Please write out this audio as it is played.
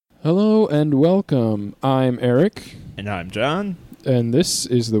Hello and welcome. I'm Eric. And I'm John. And this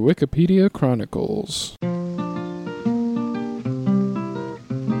is the Wikipedia Chronicles.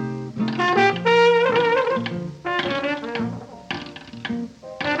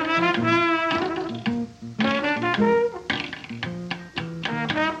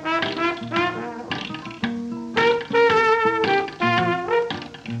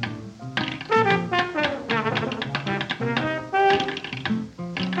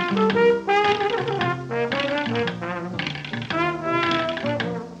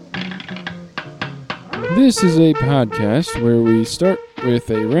 This is a podcast where we start with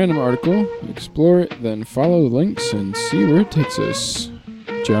a random article, explore it, then follow the links and see where it takes us.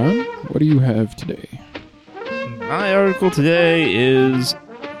 John, what do you have today? My article today is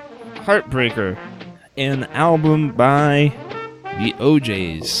Heartbreaker, an album by the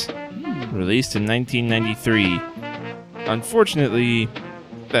OJs, released in 1993. Unfortunately,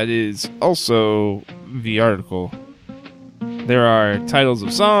 that is also the article. There are titles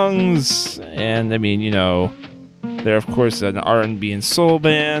of songs, and they're of course an R&B and soul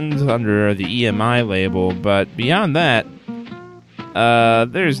band under the EMI label, but beyond that,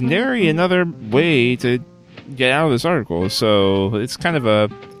 there's nary another way to get out of this article, so it's kind of a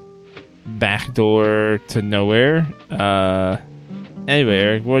backdoor to nowhere. Anyway,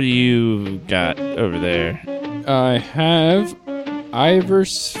 Eric, what do you got over there? I have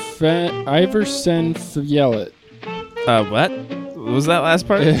Iversenfjellet. What? What was that last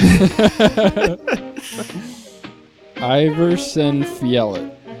part?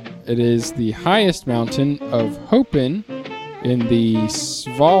 Iversenfjellet. It is the highest mountain of Hopen in the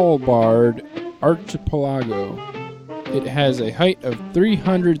Svalbard archipelago. It has a height of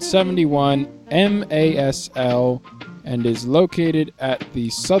 371 MASL and is located at the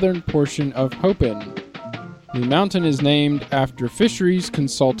southern portion of Hopen. The mountain is named after fisheries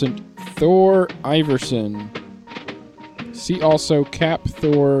consultant Thor Iversen. See also Cap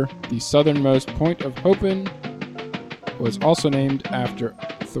Thor, the southernmost point of Hopen, was also named after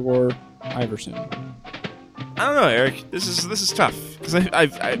Thor Iversen. I don't know, Eric. This is tough because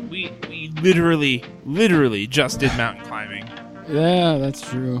we literally just did mountain climbing. Yeah, that's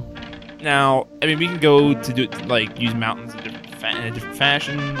true. Now, we can go to do use mountains in a different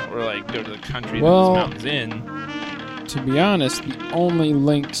fashion, or go to the country that this mountain's in. To be honest, the only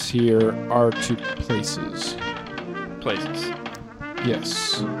links here are to places.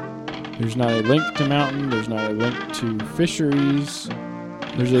 Yes. There's not a link to mountain, there's not a link to fisheries,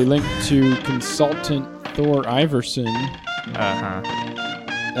 there's a link to consultant Thor Iversen.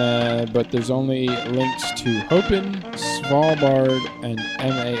 But there's only links to Hopen, Svalbard, and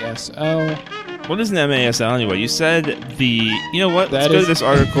MASL. What is an MASL anyway? You said you know what? Let's go to this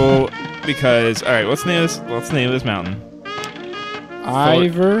article because, alright, what's the name of this mountain?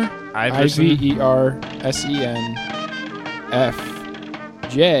 Iversen. Iversenfjellet.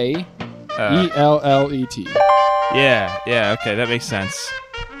 Yeah, okay, that makes sense.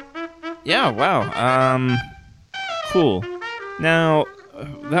 Yeah, wow. Cool. Now,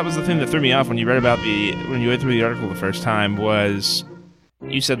 that was the thing that threw me off when you went through the article the first time, was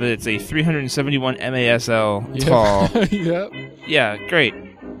you said that it's a 371 MASL tall. Yep. Yeah, great.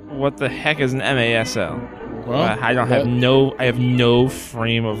 What the heck is an MASL? Well, I have no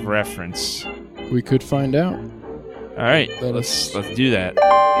frame of reference. We could find out. All right, let's do that.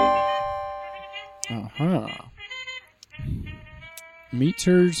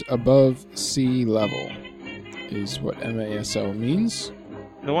 Meters above sea level is what MASL means.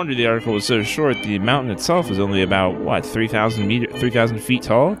 No wonder the article was so short. The mountain itself is only about 3,000 feet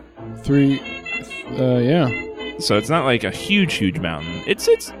tall. Yeah. So it's not like a huge mountain. It's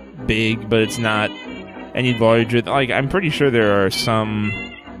big, but it's not any larger. I'm pretty sure there are some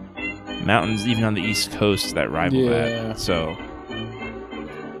mountains even on the East Coast that rival that. So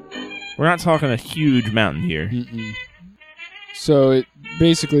we're not talking a huge mountain here. Mm-mm. So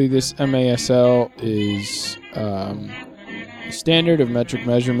basically this MASL is a standard of metric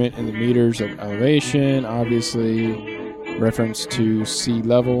measurement in the meters of elevation, obviously reference to sea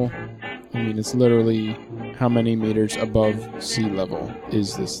level. It's literally how many meters above sea level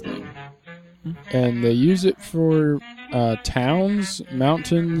is this thing. And they use it for towns,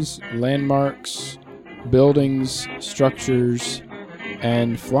 mountains, landmarks, buildings, structures,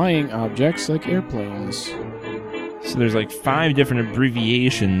 and flying objects like airplanes. So there's 5 different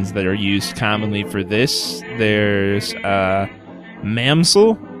abbreviations that are used commonly for this. There's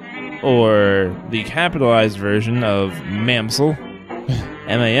MAMSL, or the capitalized version of MAMSL,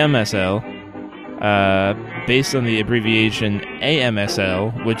 MAMSL, based on the abbreviation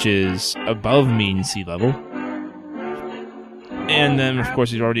AMSL, which is above mean sea level. And then, of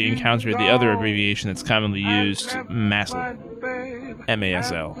course, you've already encountered the other abbreviation that's commonly used, MASL.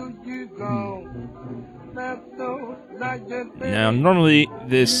 M-A-S-L. Now, normally,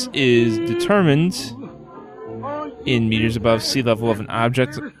 this is determined in meters above sea level of an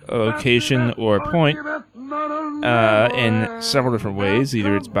object, a location, or a point in several different ways.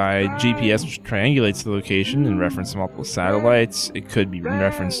 Either it's by GPS, which triangulates the location in reference to multiple satellites. It could be in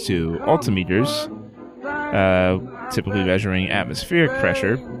reference to altimeters, typically measuring atmospheric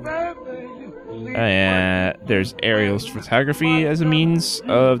pressure. There's aerial photography as a means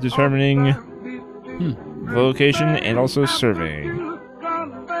of determining the location, and also surveying.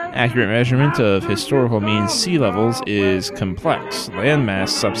 Accurate measurement of historical mean sea levels is complex. Landmass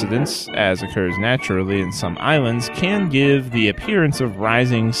subsidence, as occurs naturally in some islands, can give the appearance of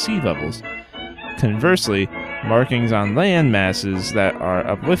rising sea levels. Conversely, markings on land masses that are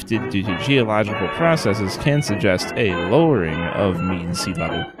uplifted due to geological processes can suggest a lowering of mean sea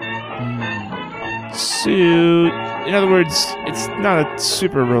level. So, in other words, it's not a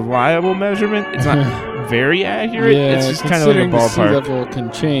super reliable measurement. It's not very accurate. Yeah, it's just kind of like a ballpark. Sea level can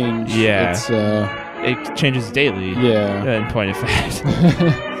change. Yeah. It's, it changes daily. Yeah. In point of fact.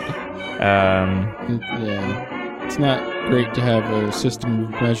 Yeah. It's not great to have a system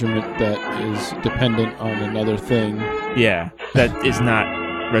of measurement that is dependent on another thing. Yeah. That is not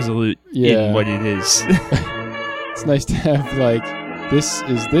resolute in what it is. It's nice to have, like, this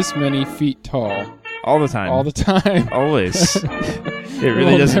is this many feet tall. All the time. All the time. Always. It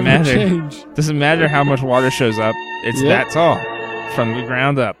really doesn't matter. Change. Doesn't matter how much water shows up. It's that tall. From the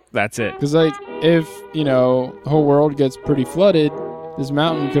ground up. That's it. Because, like, if, the whole world gets pretty flooded, this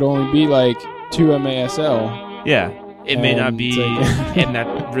mountain could only be, like, 2 MASL. Yeah. It may not be, and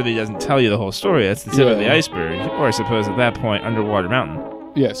that really doesn't tell you the whole story. That's the tip of the iceberg. Or I suppose at that point, underwater mountain.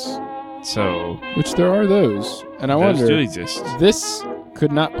 Yes. So. Which there are those. And I wonder. Those do exist. This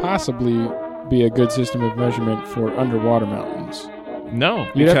could not possibly be a good system of measurement for underwater mountains. No,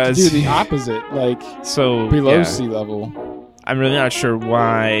 you'd have to do the opposite, like below sea level. I'm really not sure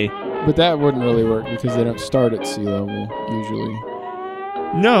why. But that wouldn't really work because they don't start at sea level usually.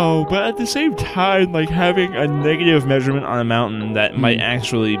 No, but at the same time, like having a negative measurement on a mountain that might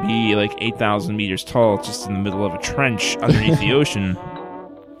actually be like 8,000 meters tall, just in the middle of a trench underneath the ocean,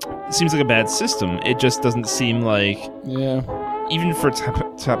 seems like a bad system. It just doesn't seem like, even for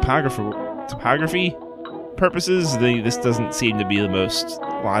topography purposes, this doesn't seem to be the most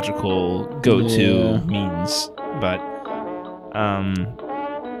logical go-to means. But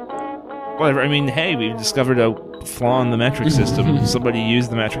whatever. I mean, hey, we've discovered a flaw in the metric system. Somebody used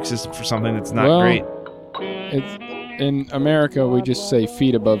the metric system for something that's not great. In America, we just say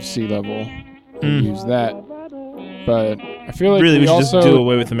feet above sea level and use that. But I feel like we should also just do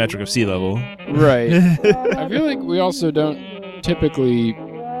away with the metric of sea level. Right. I feel like we also don't typically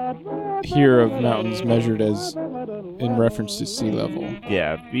hear of mountains measured as in reference to sea level.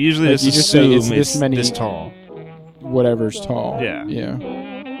 Yeah, we usually like just assume it's this tall. Whatever's tall. Yeah. Yeah.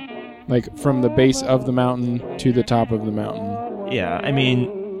 Like from the base of the mountain to the top of the mountain. Yeah, I mean,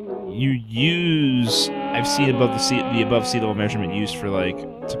 I've seen the above sea level measurement used for like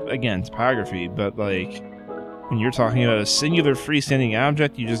topography, but like when you're talking about a singular freestanding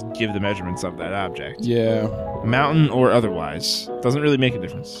object, you just give the measurements of that object. Yeah. Mountain or otherwise. Doesn't really make a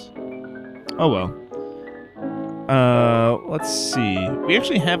difference. Oh well. Let's see. We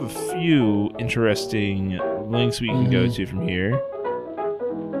actually have a few interesting links we can go to from here.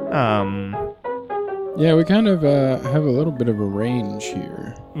 Yeah, we kind of have a little bit of a range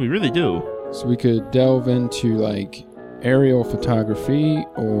here. We really do. So we could delve into like aerial photography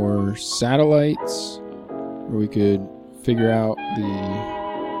or satellites, or we could figure out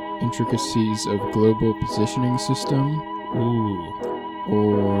the intricacies of global positioning system. Ooh.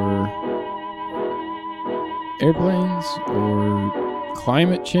 Or airplanes, or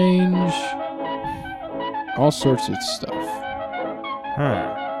climate change, all sorts of stuff.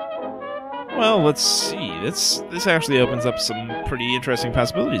 Huh. Well, let's see. This actually opens up some pretty interesting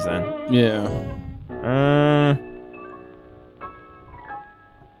possibilities then. Yeah.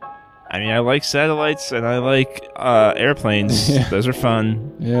 I mean, I like satellites and I like airplanes. Yeah. Those are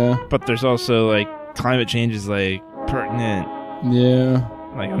fun. Yeah. But there's also like climate change is like pertinent. Yeah.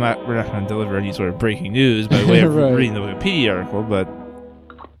 Like we're not going to deliver any sort of breaking news by way of reading the Wikipedia article, but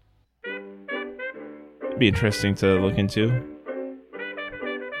it'd be interesting to look into.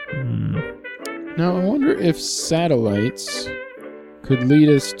 Now, I wonder if satellites could lead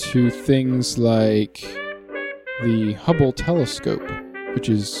us to things like the Hubble telescope, which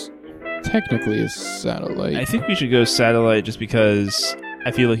is technically a satellite. I think we should go satellite just because I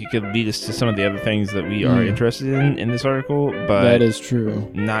feel like it could lead us to some of the other things that we are interested in this article, but that is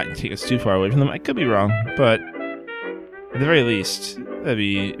true. Not take us too far away from them. I could be wrong, but at the very least, it'd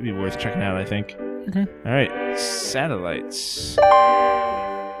be worth checking out, I think. Okay. All right, satellites.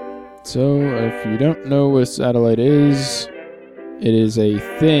 So, if you don't know what a satellite is, it is a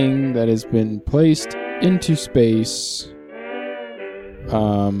thing that has been placed into space,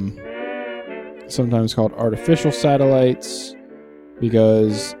 sometimes called artificial satellites,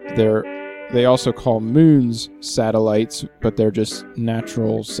 because they also call moons satellites, but they're just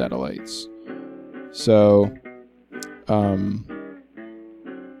natural satellites. So,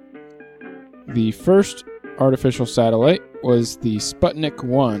 the first artificial satellite was the Sputnik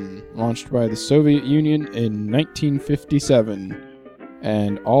 1, launched by the Soviet Union in 1957,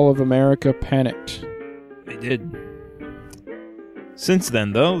 and all of America panicked. They did. Since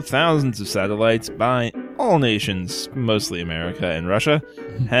then, though, thousands of satellites by all nations, mostly America and Russia,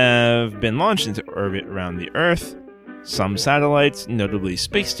 have been launched into orbit around the Earth. Some satellites, notably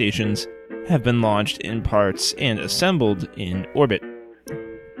space stations, have been launched in parts and assembled in orbit.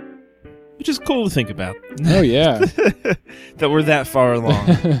 Which is cool to think about. Oh, yeah. That we're that far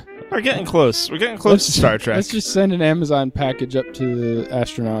along. We're getting close. We're getting close to Star Trek. Let's just send an Amazon package up to the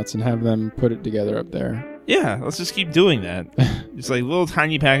astronauts and have them put it together up there. Yeah, let's just keep doing that. It's like little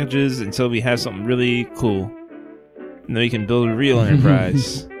tiny packages until we have something really cool. And then we can build a real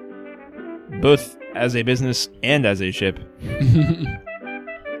enterprise. Both as a business and as a ship.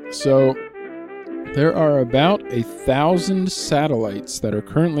 So, there are about 1,000 satellites that are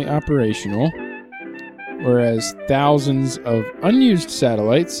currently operational, whereas thousands of unused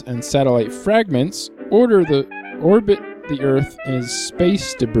satellites and satellite fragments orbit the Earth as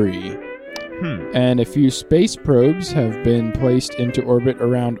space debris. And a few space probes have been placed into orbit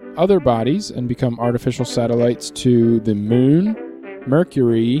around other bodies and become artificial satellites to the Moon,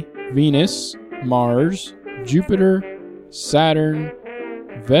 Mercury, Venus, Mars, Jupiter, Saturn,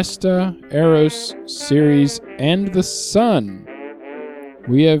 Vesta, Eros, Ceres, and the Sun.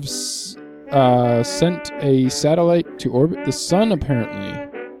 We have sent a satellite to orbit the Sun, apparently.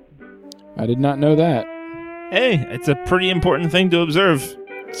 I did not know that. Hey, it's a pretty important thing to observe.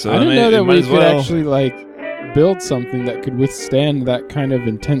 So I didn't know that we could actually build something that could withstand that kind of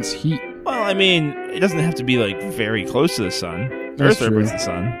intense heat. Well, I mean, it doesn't have to be very close to the sun. That's Earth true. orbits the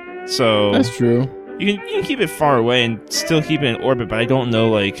sun, so That's true. You can keep it far away and still keep it in orbit. But I don't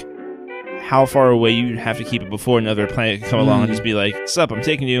know how far away you'd have to keep it before another planet can come along and just be like, "Sup, I'm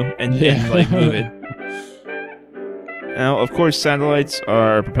taking you," and move it. Now, of course, satellites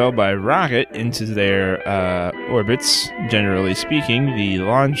are propelled by rocket into their orbits, generally speaking. The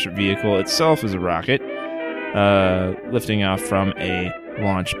launch vehicle itself is a rocket, lifting off from a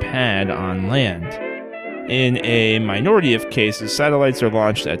launch pad on land. In a minority of cases, satellites are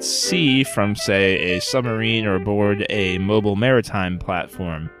launched at sea from, say, a submarine or aboard a mobile maritime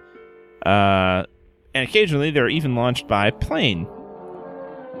platform. And occasionally, they're even launched by plane,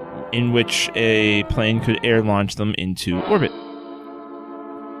 in which a plane could air launch them into orbit.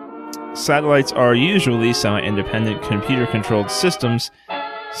 Satellites are usually semi-independent computer-controlled systems.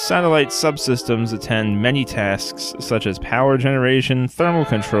 Satellite subsystems attend many tasks such as power generation, thermal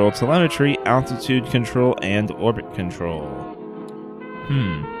control, telemetry, altitude control, and orbit control.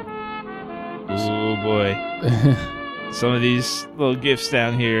 Oh boy. Some of these little gifs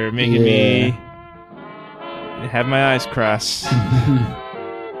down here are making me have my eyes cross.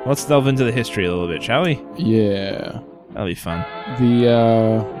 Let's delve into the history a little bit, shall we? Yeah. That'll be fun.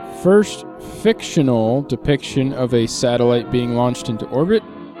 The first fictional depiction of a satellite being launched into orbit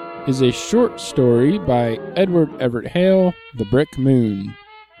is a short story by Edward Everett Hale, The Brick Moon.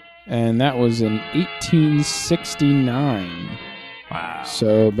 And that was in 1869. Wow.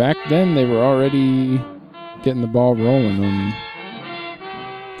 So back then they were already getting the ball rolling on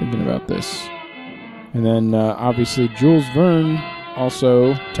thinking about this. And then obviously Jules Verne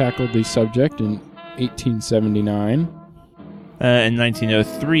also tackled the subject in 1879. In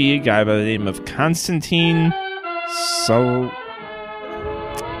 1903, a guy by the name of Konstantin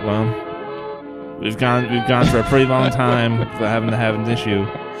Well, we've gone for a pretty long time without having to have an issue.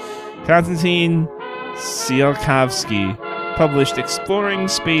 Konstantin Tsiolkovsky published Exploring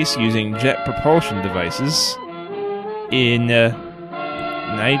Space Using Jet Propulsion Devices in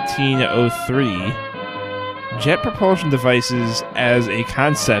 1903. Jet propulsion devices as a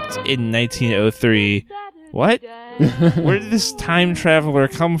concept in 1903. What? Where did this time traveler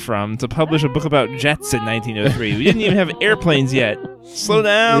come from to publish a book about jets in 1903? We didn't even have airplanes yet. Slow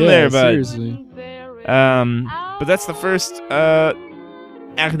down there, bud. Seriously. But that's the first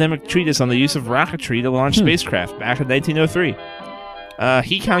academic treatise on the use of rocketry to launch spacecraft back in 1903.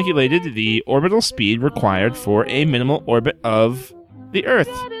 He calculated the orbital speed required for a minimal orbit of the Earth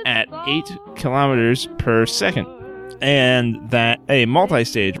at 8 kilometers per second, and that a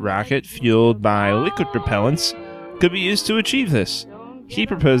multi-stage rocket fueled by liquid propellants could be used to achieve this. He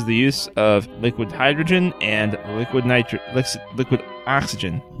proposed the use of liquid hydrogen and liquid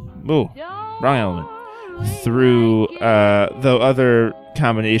oxygen. Ooh, wrong element. Through, though other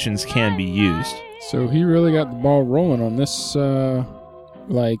combinations can be used. So he really got the ball rolling on this,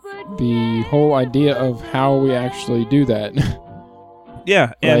 like, the whole idea of how we actually do that.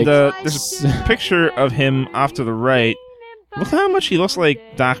 Yeah, and Like, there's a picture of him off to the right. Look how much he looks like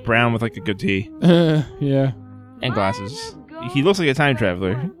Doc Brown with, like, a goatee. Yeah. And glasses. He looks like a time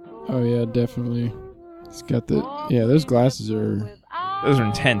traveler. Oh, yeah, definitely. He's got the... Yeah, those glasses are... Those are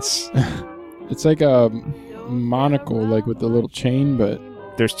intense. It's like a monocle, like, with the little chain, but...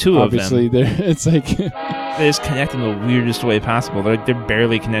 There's two of them. Obviously, it's like... They just connect in the weirdest way possible. They're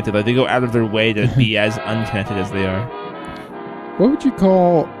barely connected. Like, they go out of their way to be as unconnected as they are. What would you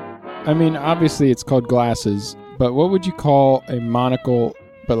call... I mean, obviously it's called glasses, but what would you call a monocle,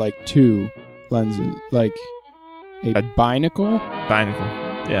 but like two lenses? Like a binacle? Binacle,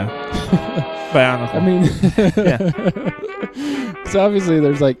 yeah. Bionicle. I mean... Yeah. So obviously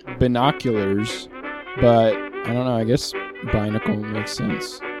there's like binoculars, but I don't know, I guess binacle makes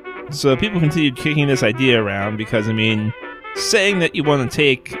sense. So people continued kicking this idea around because, I mean, saying that you want to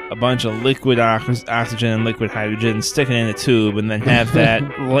take a bunch of liquid oxygen and liquid hydrogen, stick it in a tube, and then have that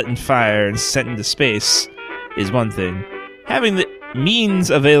lit in fire and sent into space is one thing. Having the means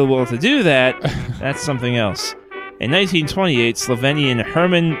available to do that, that's something else. In 1928, Slovenian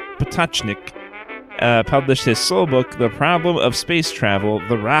Herman Potočnik published his sole book, The Problem of Space Travel,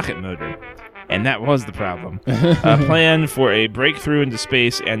 The Rocket Motor. And that was the problem. A plan for a breakthrough into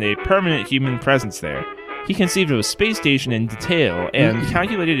space and a permanent human presence there. He conceived of a space station in detail and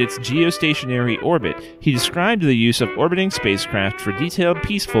calculated its geostationary orbit. He described the use of orbiting spacecraft for detailed,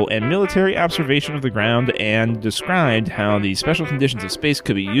 peaceful, and military observation of the ground and described how the special conditions of space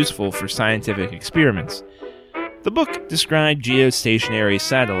could be useful for scientific experiments. The book described geostationary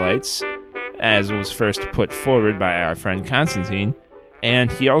satellites, as was first put forward by our friend Constantine,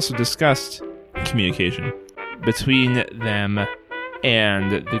 and he also discussed communication between them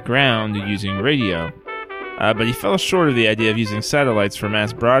and the ground using radio. But he fell short of the idea of using satellites for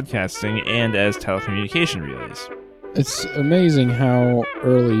mass broadcasting and as telecommunication relays. It's amazing how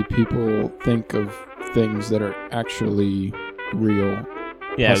early people think of things that are actually real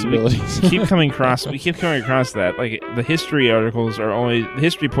possibilities. We keep coming across that. Like, the history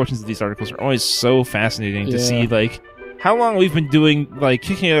portions of these articles are always so fascinating to see, like, how long we've been doing, like,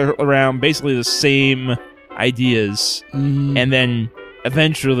 kicking around basically the same ideas, and then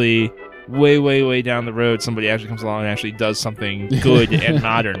eventually, way, way, way down the road, somebody actually comes along and actually does something good and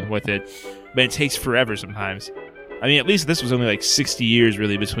modern with it. But it takes forever sometimes. I mean, at least this was only like 60 years,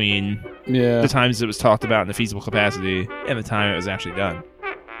 really, between the times it was talked about in the feasible capacity and the time it was actually done.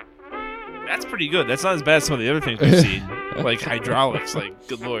 That's pretty good. That's not as bad as some of the other things we've seen, like hydraulics. Like,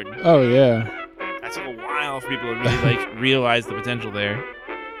 good lord. Oh, yeah. That took a while for people to really, like, realize the potential there.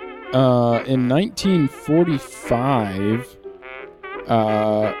 In 1945,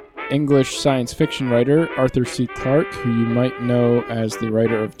 English science fiction writer Arthur C. Clarke, who you might know as the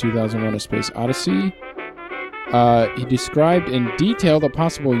writer of 2001: A Space Odyssey, he described in detail the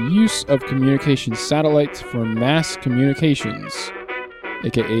possible use of communication satellites for mass communications,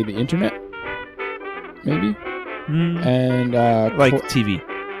 aka the internet, maybe? And like TV.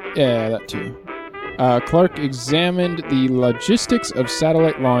 Yeah, that too. Clarke examined the logistics of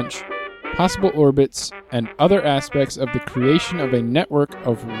satellite launch, possible orbits, and other aspects of the creation of a network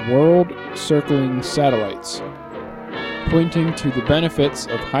of world-circling satellites, pointing to the benefits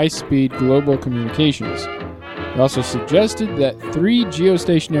of high-speed global communications. He also suggested that 3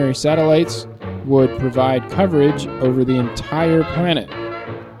 geostationary satellites would provide coverage over the entire planet.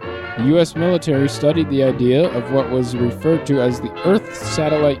 The U.S. military studied the idea of what was referred to as the Earth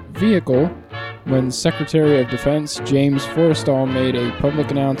Satellite Vehicle when Secretary of Defense James Forrestal made a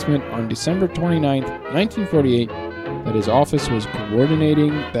public announcement on December 29, 1948, that his office was coordinating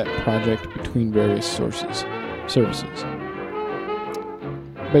that project between various services.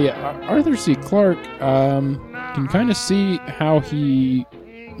 But yeah, Arthur C. Clarke can kind of see how he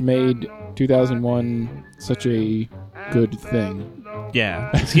made 2001 such a good thing.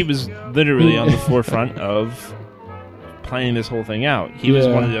 Yeah, because he was literally on the forefront of planning this whole thing out. He was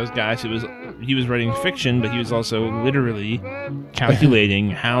one of those guys who was writing fiction, but he was also literally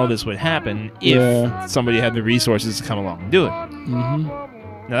calculating how this would happen if somebody had the resources to come along and do it. Mm-hmm.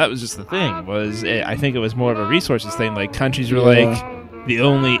 Now, that was just the thing, I think it was more of a resources thing. Like, countries were like, the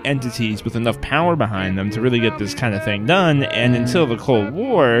only entities with enough power behind them to really get this kind of thing done, and until the Cold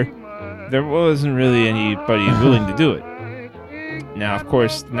War, there wasn't really anybody willing to do it. Now, of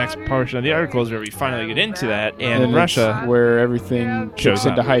course, the next portion of the article is where we finally get into that, and Russia... where everything kicks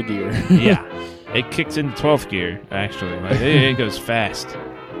into high gear. Yeah, it kicks into 12th gear, actually. It goes fast.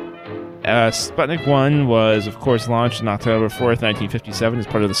 Sputnik 1 was, of course, launched on October 4th, 1957 as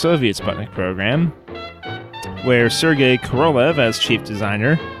part of the Soviet Sputnik program, where Sergei Korolev as chief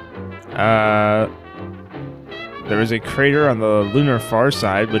designer. There was a crater on the lunar far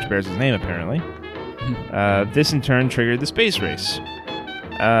side, which bears his name, apparently. This, in turn, triggered the space race.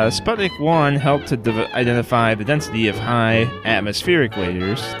 Sputnik 1 helped to identify the density of high atmospheric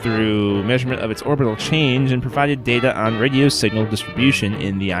layers through measurement of its orbital change and provided data on radio signal distribution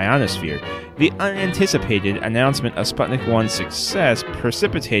in the ionosphere. The unanticipated announcement of Sputnik 1's success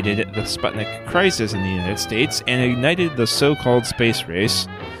precipitated the Sputnik crisis in the United States and ignited the so-called space race,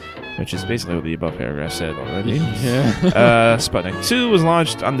 which is basically what the above paragraph said already. Yeah. Sputnik 2 was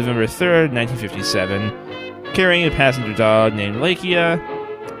launched on November 3rd, 1957, carrying a passenger dog named Lakia,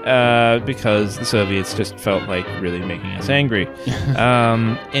 because the Soviets just felt like really making us angry.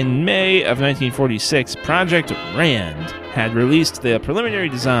 In May of 1946, Project RAND had released the preliminary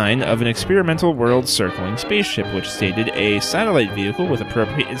design of an experimental world-circling spaceship, which stated a satellite vehicle with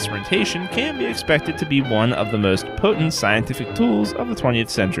appropriate instrumentation can be expected to be one of the most potent scientific tools of the 20th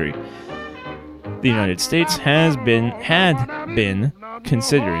century. The United States had been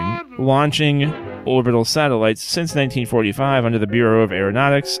considering launching orbital satellites since 1945 under the Bureau of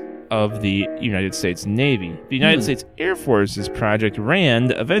Aeronautics of the United States Navy. The United States Air Force's Project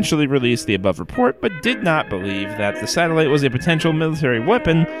RAND eventually released the above report, but did not believe that the satellite was a potential military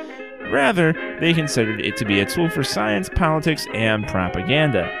weapon. Rather, they considered it to be a tool for science, politics, and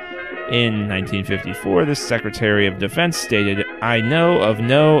propaganda. In 1954, the Secretary of Defense stated, "I know of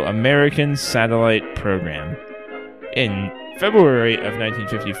no American satellite program." In February of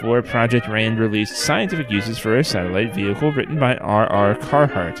 1954, Project RAND released scientific uses for a satellite vehicle written by R.R.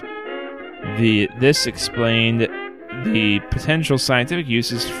 Carhart. This explained the potential scientific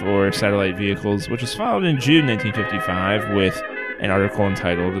uses for satellite vehicles, which was followed in June 1955 with an article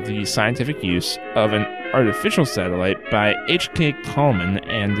entitled "The Scientific Use of an Artificial Satellite" by H.K. Coleman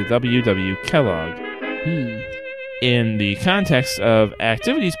and W.W. Kellogg. In the context of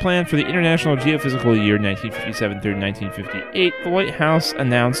activities planned for the International Geophysical Year 1957 through 1958, the White House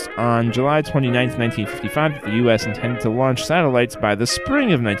announced on July 29, 1955 that the U.S. intended to launch satellites by the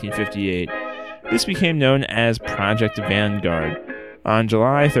spring of 1958. This became known as Project Vanguard. On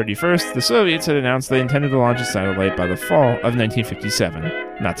July 31st, the Soviets had announced they intended to launch a satellite by the fall of 1957,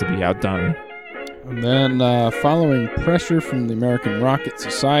 not to be outdone. And then, following pressure from the American Rocket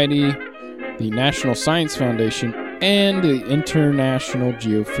Society, the National Science Foundation, and the International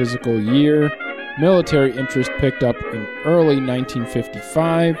Geophysical Year, military interest picked up in early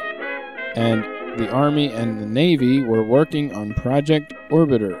 1955, and the Army and the Navy were working on Project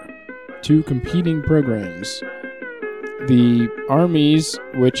Orbiter, two competing programs. The Army's,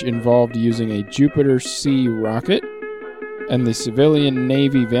 which involved using a Jupiter-C rocket, and the civilian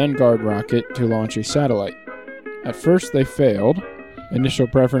Navy Vanguard rocket to launch a satellite. At first they failed. Initial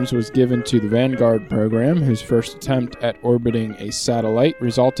preference was given to the Vanguard program, whose first attempt at orbiting a satellite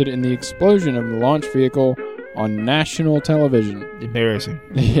resulted in the explosion of the launch vehicle on national television. Embarrassing.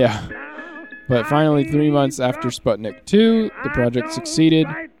 Yeah. But finally, 3 months after Sputnik 2, the project succeeded.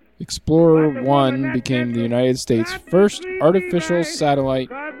 Explorer 1 became the United States' first artificial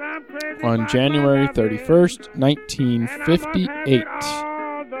satellite on January 31st, 1958.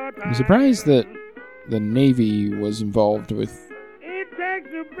 I'm surprised that the Navy was involved with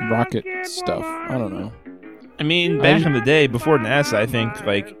rocket stuff. I don't know. I mean, back in the day, before NASA, I think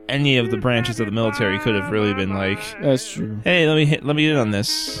like any of the branches of the military could have really been like, that's true. Hey, let me get on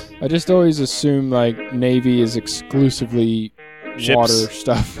this. I just always assume like Navy is exclusively ships. Water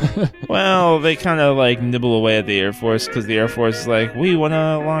stuff. Well, they kind of like nibble away at the Air Force because the Air Force is like, we want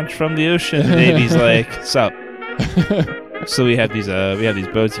to launch from the ocean. The Navy's like, sup. So we have these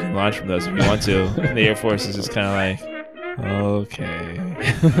boats you can launch from those if you want to. And the Air Force is just kind of like, okay.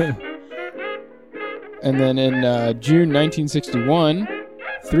 And then in June 1961,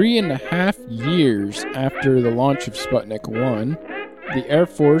 3.5 years after the launch of Sputnik 1, the Air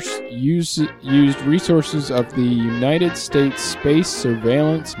Force used resources of the United States Space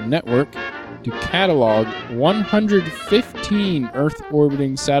Surveillance Network to catalog 115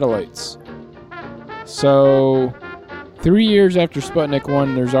 Earth-orbiting satellites. So, 3 years after Sputnik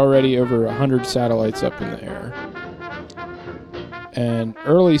 1, there's already over 100 satellites up in the air. And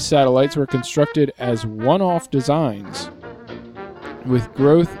early satellites were constructed as one-off designs. With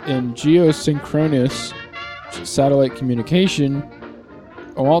growth in geosynchronous satellite communication,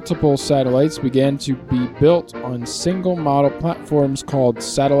 multiple satellites began to be built on single model platforms called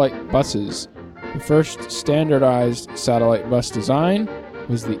satellite buses. The first standardized satellite bus design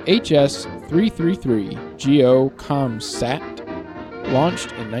was the HS-333 GeoComSat,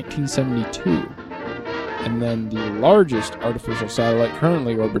 launched in 1972. And then the largest artificial satellite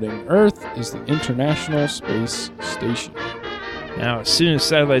currently orbiting Earth is the International Space Station. Now, as soon as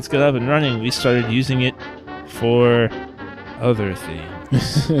satellites got up and running, we started using it for other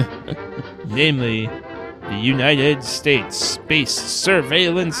things. Namely, the United States Space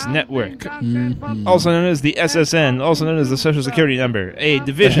Surveillance Network, also known as the SSN, also known as the Social Security Number, a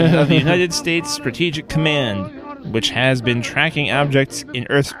division of the United States Strategic Command, which has been tracking objects in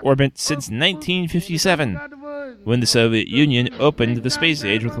Earth's orbit since 1957, when the Soviet Union opened the space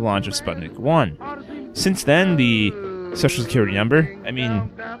age with the launch of Sputnik 1. Since then, the Social Security Number,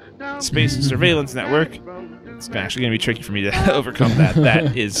 Space Surveillance Network, it's actually going to be tricky for me to overcome that.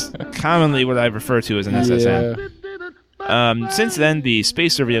 That is commonly what I refer to as an SSN. Since then, the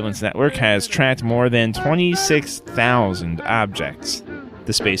Space Surveillance Network has tracked more than 26,000 objects.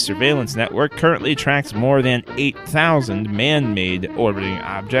 The Space Surveillance Network currently tracks more than 8,000 man-made orbiting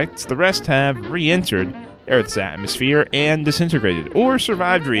objects. The rest have re-entered Earth's atmosphere and disintegrated, or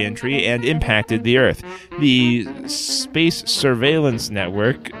survived re-entry and impacted the Earth. The Space Surveillance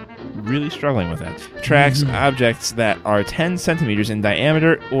Network, really struggling with that, tracks objects that are 10 centimeters in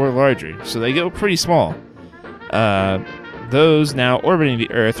diameter or larger, so they go pretty small. Those now orbiting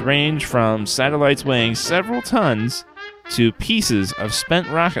the Earth range from satellites weighing several tons to pieces of spent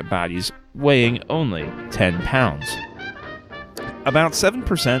rocket bodies weighing only 10 pounds. About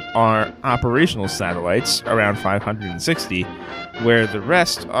 7% are operational satellites, around 560, where the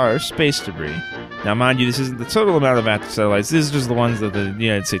rest are space debris. Now, mind you, this isn't the total amount of active satellites. This is just the ones that the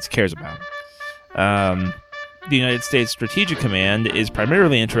United States cares about. The United States Strategic Command is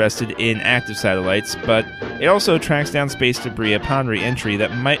primarily interested in active satellites, but it also tracks down space debris upon re-entry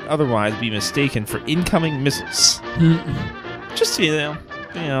that might otherwise be mistaken for incoming missiles. Just so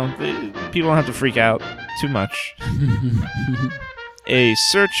people don't have to freak out too much. A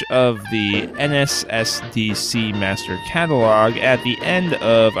search of the NSSDC Master Catalog at the end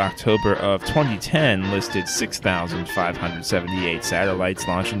of October of 2010 listed 6,578 satellites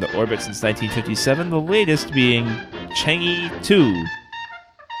launched into orbit since 1957, the latest being Chang'e 2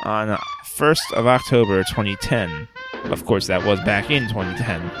 on 1st of October 2010. Of course, that was back in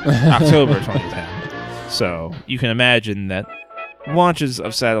 2010, October 2010. So you can imagine that launches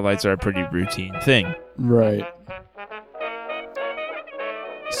of satellites are a pretty routine thing. Right.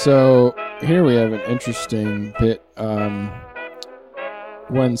 So here we have an interesting bit.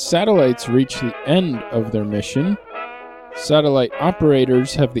 When satellites reach the end of their mission, satellite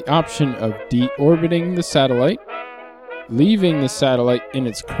operators have the option of deorbiting the satellite, leaving the satellite in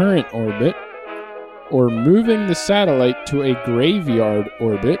its current orbit, or moving the satellite to a graveyard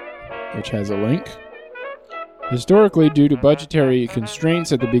orbit, which has a link. Historically, due to budgetary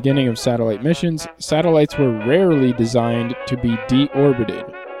constraints at the beginning of satellite missions, satellites were rarely designed to be deorbited.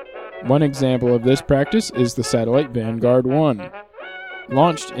 One example of this practice is the satellite Vanguard 1.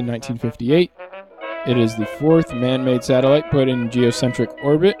 Launched in 1958, it is the fourth man-made satellite put in geocentric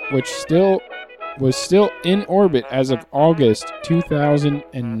orbit, which was still in orbit as of August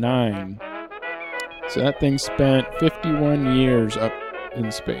 2009. So that thing spent 51 years up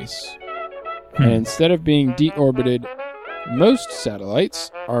in space. And instead of being deorbited, most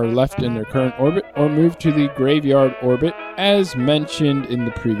satellites are left in their current orbit or moved to the graveyard orbit, as mentioned in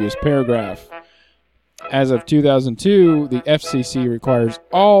the previous paragraph. As of 2002, the FCC requires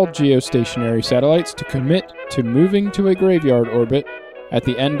all geostationary satellites to commit to moving to a graveyard orbit at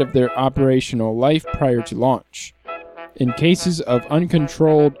the end of their operational life prior to launch. In cases of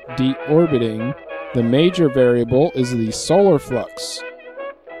uncontrolled deorbiting, the major variable is the solar flux.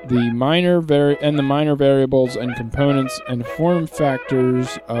 The minor variables and components and form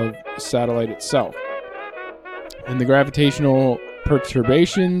factors of the satellite itself, and the gravitational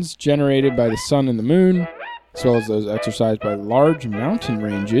perturbations generated by the sun and the moon, as well as those exercised by large mountain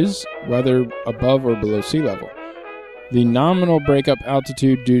ranges, whether above or below sea level. The nominal breakup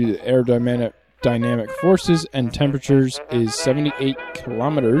altitude due to the aerodynamic forces and temperatures is 78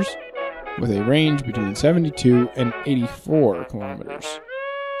 kilometers, with a range between 72 and 84 kilometers.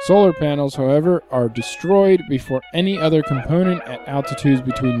 Solar panels, however, are destroyed before any other component at altitudes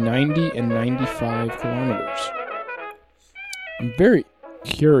between 90 and 95 kilometers. I'm very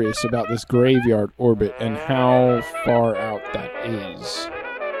curious about this graveyard orbit and how far out that is,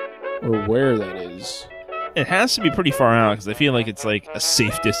 or where that is. It has to be pretty far out because I feel like it's like a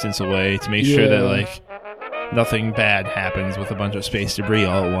safe distance away to make sure that like nothing bad happens with a bunch of space debris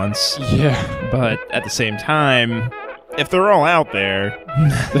all at once. Yeah. But at the same time, if they're all out there,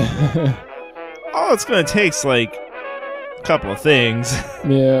 all it's going to take is like a couple of things.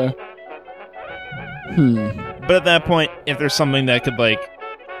 Yeah. But at that point, if there's something that could like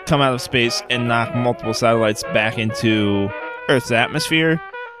come out of space and knock multiple satellites back into Earth's atmosphere,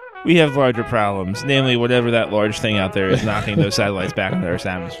 we have larger problems. Namely, whatever that large thing out there is knocking those satellites back into Earth's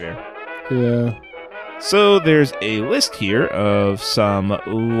atmosphere. Yeah. So there's a list here of some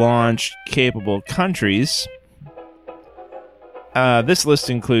launch-capable countries. This list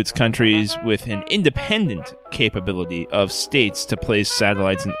includes countries with an independent capability of states to place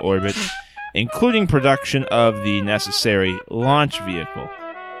satellites in orbit, including production of the necessary launch vehicle.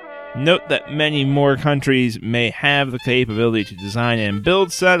 Note that many more countries may have the capability to design and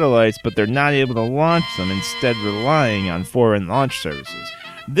build satellites, but they're not able to launch them, instead relying on foreign launch services.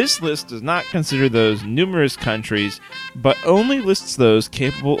 This list does not consider those numerous countries, but only lists those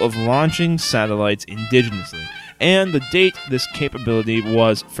capable of launching satellites indigenously, and the date this capability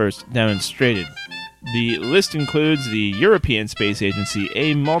was first demonstrated. The list includes the European Space Agency,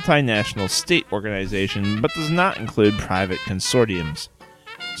 a multinational state organization, but does not include private consortiums.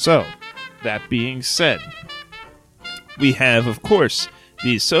 So, that being said, we have, of course,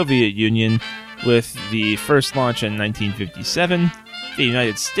 the Soviet Union with the first launch in 1957, the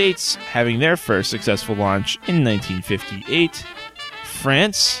United States having their first successful launch in 1958,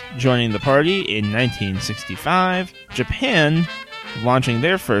 France joining the party in 1965, Japan launching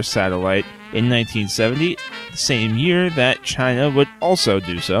their first satellite in 1970, the same year that China would also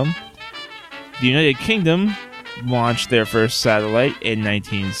do so. The United Kingdom launched their first satellite in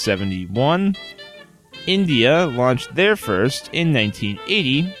 1971. India launched their first in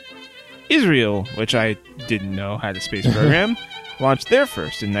 1980. Israel, which I didn't know had a space program, launched their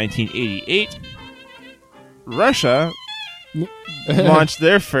first in 1988. Russia launched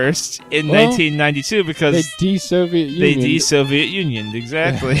their first in 1992 because they de-Soviet Union. They de-Soviet Union,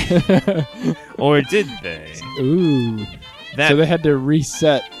 exactly. Or did they? Ooh. So they had to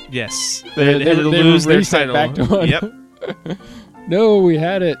reset. Yes. They had to lose their title. Back to one. Yep. No, we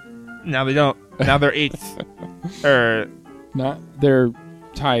had it. Now they don't. Now they're 8th. They're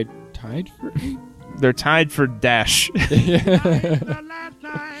tied for 8? They're tied for dash.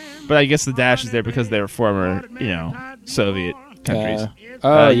 But I guess the dash is there because they were former, Soviet countries.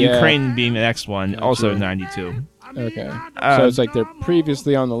 Ukraine being the next one, also 92. Okay. So it's like they're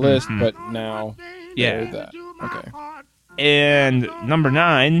previously on the list, but now they're that. Okay. And number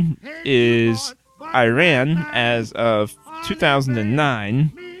 9 is Iran as of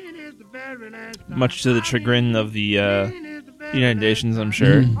 2009, much to the chagrin of the United Nations, I'm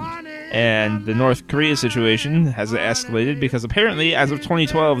sure. And the North Korea situation has escalated because apparently, as of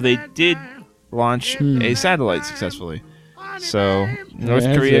 2012, they did launch a satellite successfully. So North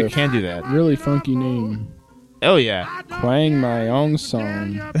Korea can do that. Really funky name. Oh, yeah. Kwangmyong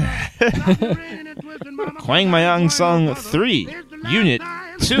Song. Kwangmyong Song 3, Unit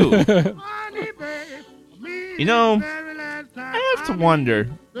 2. I have to wonder,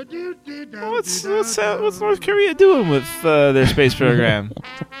 what's North Korea doing with their space program?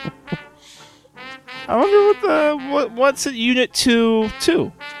 I wonder what's it Unit 2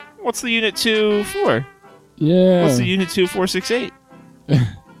 2? What's the Unit 2 for? Yeah. What's the Unit 2 468?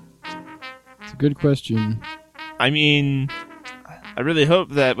 It's a good question. I mean, I really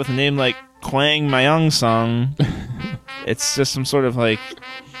hope that with a name like Kwangmyong Song, it's just some sort of like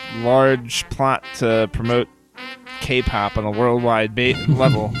large plot to promote K-pop on a worldwide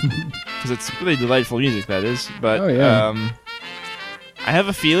level, because it's really delightful music, that is. But I have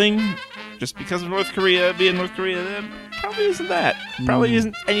a feeling, just because of North Korea being North Korea, that probably isn't that. Probably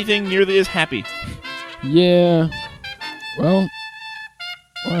isn't anything nearly as happy. Yeah. Well,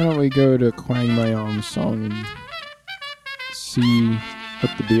 why don't we go to Kwangmyong Song and see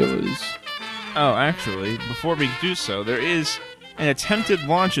what the deal is? Oh, actually, before we do so, there is an attempted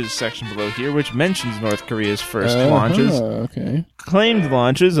launches section below here, which mentions North Korea's first launches. Okay. Claimed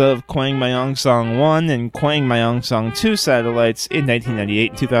launches of Kwangmyong Song 1 and Kwangmyong Song 2 satellites in 1998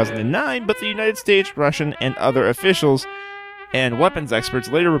 and 2009, but the United States, Russian, and other officials and weapons experts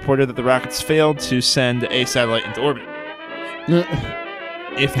later reported that the rockets failed to send a satellite into orbit.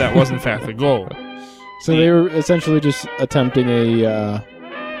 If that was in fact the goal. So they were essentially just attempting a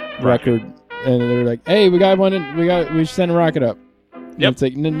record, and they were like, "Hey, we sent a rocket up." Yep. It's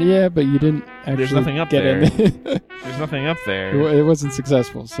like, yeah, but you didn't actually There's nothing up get there. in. There's nothing up there. It wasn't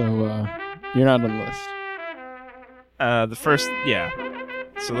successful, so you're not on the list. The first,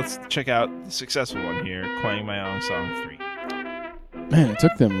 So let's check out the successful one here, Kwang Myong Song 3. Man, it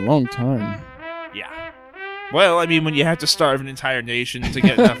took them a long time. Yeah. Well, I mean, when you have to starve an entire nation to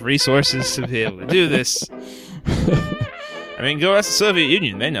get enough resources to be able to do this. I mean, go ask the Soviet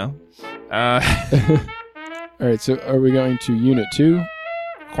Union. They know. All right, so are we going to Unit 2?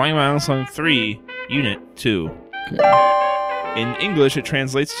 Kwang Myong Song 3, Unit 2. Okay. In English, it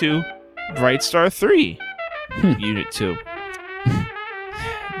translates to Bright Star 3, Unit 2.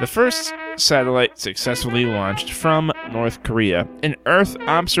 The first satellite successfully launched from North Korea, an Earth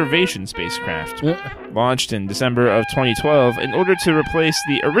observation spacecraft, launched in December of 2012 in order to replace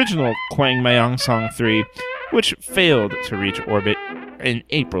the original Kwang Myong Song 3, which failed to reach orbit in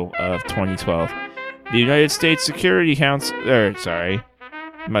April of 2012. The United States Security Council,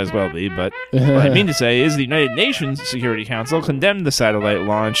 might as well be, but what I mean to say is the United Nations Security Council condemned the satellite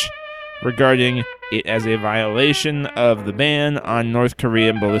launch, regarding it as a violation of the ban on North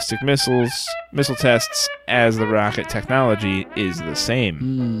Korean ballistic missile tests, as the rocket technology is the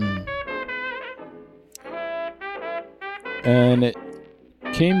same. And it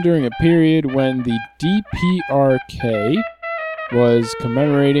came during a period when the DPRK was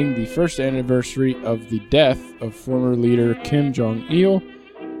commemorating the first anniversary of the death of former leader Kim Jong-il,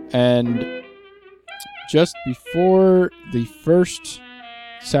 and just before the first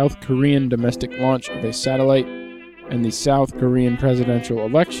South Korean domestic launch of a satellite and the South Korean presidential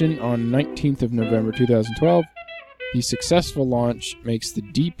election on 19th of November 2012, the successful launch makes the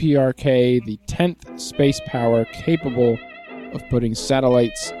DPRK the 10th space power capable of putting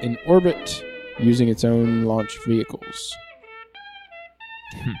satellites in orbit using its own launch vehicles.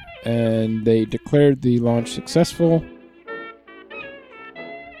 And they declared the launch successful.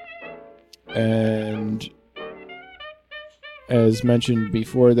 And as mentioned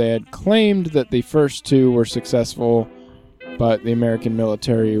before, they had claimed that the first two were successful, but the American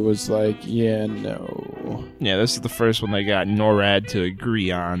military was like, yeah, no. Yeah, this is the first one they got NORAD to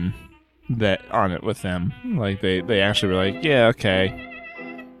agree on it with them. Like, they actually were like, yeah, okay.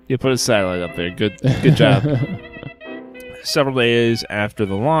 You put a satellite up there. Good job. Several days after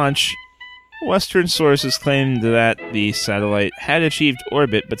the launch, Western sources claimed that the satellite had achieved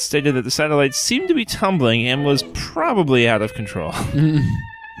orbit, but stated that the satellite seemed to be tumbling and was probably out of control.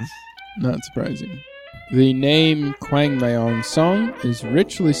 Not surprising. The name Kwang Myong Song is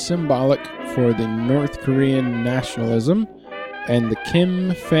richly symbolic for the North Korean nationalism and the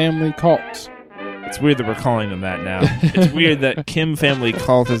Kim family cult. It's weird that we're calling them that now. It's weird that Kim family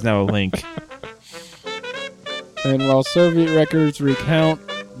cult is now a link. And while Soviet records recount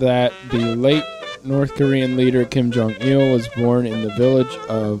that the late North Korean leader Kim Jong-il was born in the village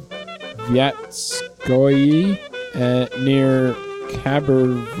of Vyatskoye near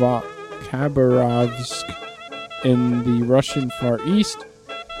Khabarovsk in the Russian Far East,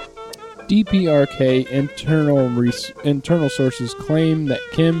 DPRK internal sources claim that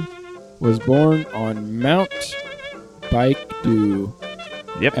Kim was born on Mount Baekdu.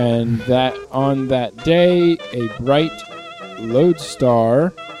 Yep. And that on that day, a bright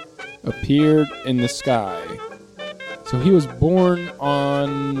lodestar appeared in the sky. So he was born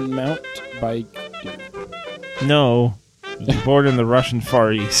on Mount Baekdu. No, he was born in the Russian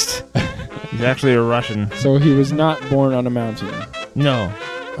Far East. He's actually a Russian. So he was not born on a mountain. No.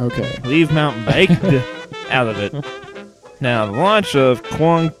 Okay. Leave Mount Baekdu out of it. Now, the launch of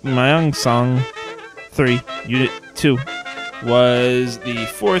Kwang Myong Song 3, Unit 2, was the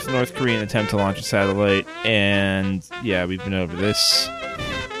fourth North Korean attempt to launch a satellite, and yeah, we've been over this.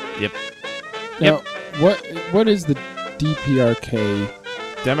 Yep. Now, what is the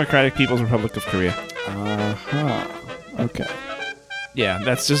DPRK? Democratic People's Republic of Korea. Okay. Yeah,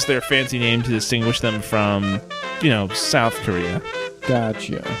 that's just their fancy name to distinguish them from, South Korea.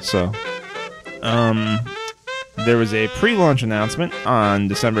 Gotcha. So, there was a pre-launch announcement on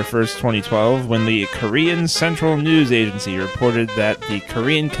December 1st, 2012, when the Korean Central News Agency reported that the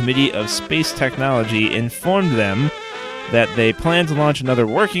Korean Committee of Space Technology informed them that they plan to launch another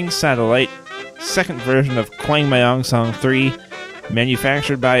working satellite, second version of Kwang Myong Song 3,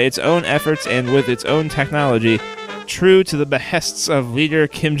 manufactured by its own efforts and with its own technology, true to the behests of leader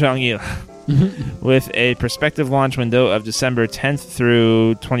Kim Jong-il, with a prospective launch window of December 10th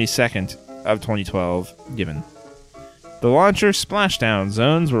through 22nd of 2012 given. The launcher splashdown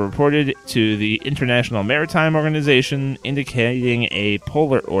zones were reported to the International Maritime Organization, indicating a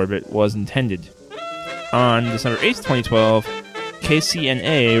polar orbit was intended. On December 8th, 2012,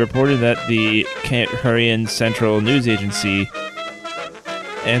 KCNA reported that the Korean Central News Agency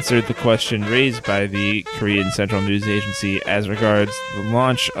answered the question raised by the Korean Central News Agency as regards the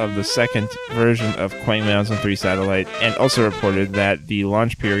launch of the second version of Kwangmyeong 3 satellite, and also reported that the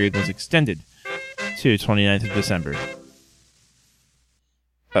launch period was extended to 29th of December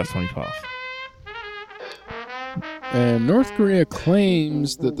of 2012. And North Korea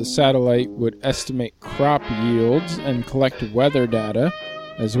claims that the satellite would estimate crop yields and collect weather data,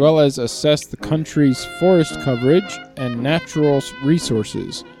 as well as assess the country's forest coverage and natural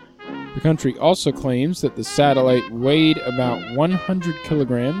resources. The country also claims that the satellite weighed about 100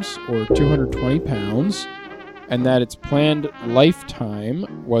 kilograms, or 220 pounds, and that its planned lifetime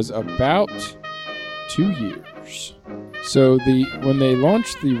was about 2 years. So when they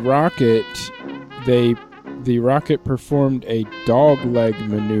launched the rocket, the rocket performed a dogleg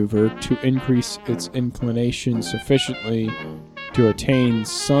maneuver to increase its inclination sufficiently to attain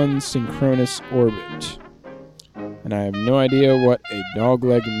sun-synchronous orbit. And I have no idea what a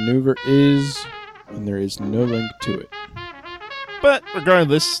dogleg maneuver is, and there is no link to it. But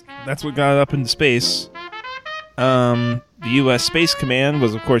regardless, that's what got it up into space. The U.S. Space Command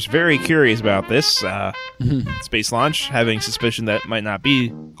was, of course, very curious about this space launch, having suspicion that it might not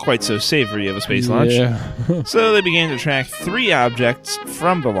be quite so savory of a space launch. Yeah. So they began to track 3 objects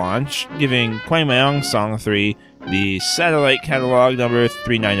from the launch, giving Kwangmyeong 3 the satellite catalog number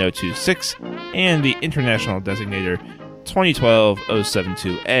 39026 and the international designator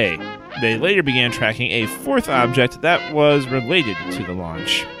 2012-072A. They later began tracking a 4th object that was related to the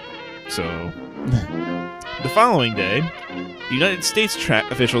launch. So, the following day, United States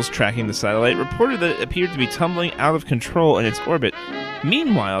officials tracking the satellite reported that it appeared to be tumbling out of control in its orbit.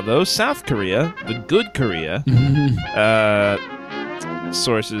 Meanwhile, though, South Korea, the good Korea,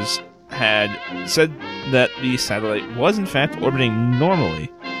 sources had said that the satellite was in fact orbiting normally.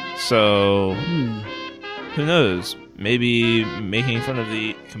 So, who knows? Maybe making fun of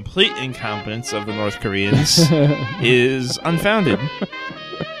the complete incompetence of the North Koreans is unfounded.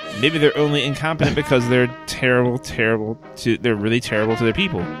 Maybe they're only incompetent because they're they're really terrible to their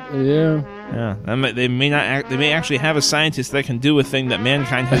people. Yeah. Yeah. They may actually have a scientist that can do a thing that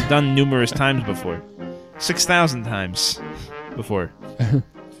mankind has done numerous times before. 6,000 times before.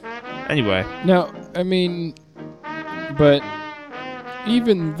 Anyway. Now, I mean, but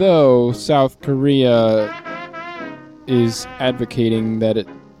even though South Korea is advocating that it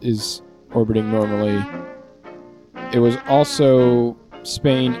is orbiting normally, it was also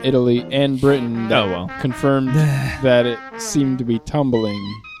Spain, Italy, and Britain that confirmed that it seemed to be tumbling.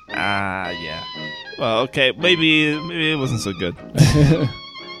 Yeah. Well, okay, maybe it wasn't so good.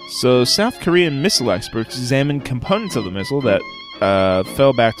 So, South Korean missile experts examined components of the missile that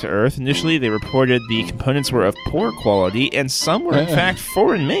fell back to Earth. Initially, they reported the components were of poor quality, and some were in fact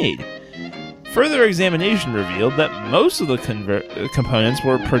foreign-made. Further examination revealed that most of the components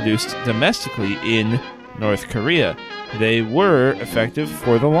were produced domestically in North Korea. They were effective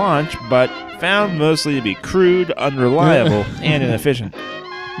for the launch, but found mostly to be crude, unreliable, and inefficient.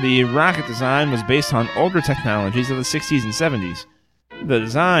 The rocket design was based on older technologies of the 60s and 70s. The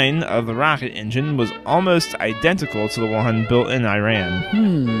design of the rocket engine was almost identical to the one built in Iran.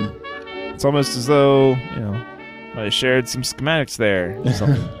 It's almost as though, I shared some schematics there or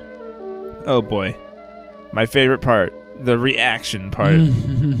something. Oh boy. My favorite part. The reaction part.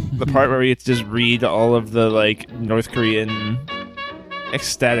 The part where we get to just read all of the, North Korean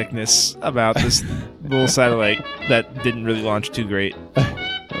ecstaticness about this little satellite that didn't really launch too great.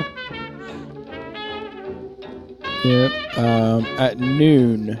 Yep. At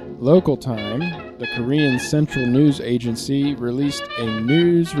noon, local time, the Korean Central News Agency released a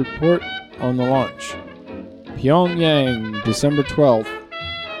news report on the launch. Pyongyang, December 12th.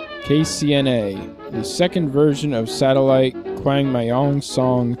 KCNA, the second version of satellite Kwangmyeong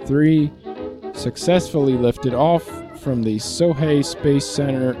 3 successfully lifted off from the Sohae Space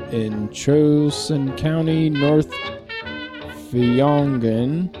Center in Chosun County, North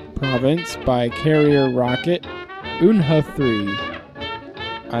Gyeonggi Province by carrier rocket Unha 3.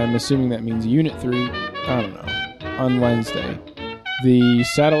 I'm assuming that means Unit 3. I don't know. On Wednesday, the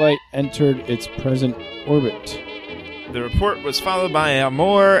satellite entered its present orbit. The report was followed by a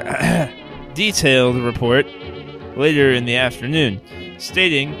more detailed report later in the afternoon,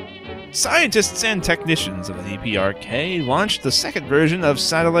 stating, scientists and technicians of the DPRK launched the second version of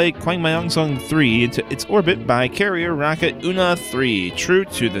satellite Kwangmyeong 3 into its orbit by carrier rocket Unha 3, true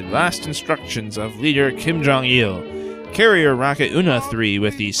to the last instructions of leader Kim Jong-il. Carrier rocket Unha 3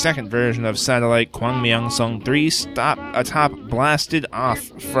 with the second version of satellite Kwangmyeong 3 atop blasted off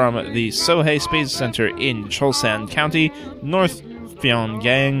from the Sohae Space Center in Chosun County, North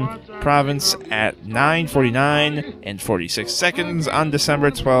Pyongyang province at 9:49 and 46 seconds on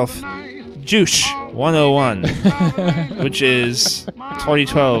December 12th. Juice 101, which is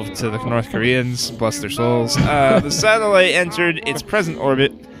 2012 to the North Koreans, bless their souls. The satellite entered its present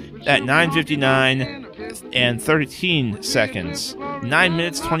orbit at 9:59 and 13 seconds, 9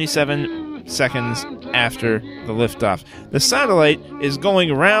 minutes 27 seconds after the liftoff. The satellite is going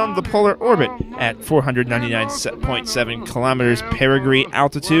around the polar orbit at 499.7 kilometers perigee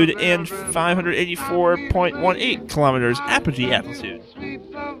altitude and 584.18 kilometers apogee altitude,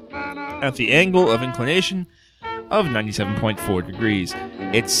 at the angle of inclination of 97.4 degrees.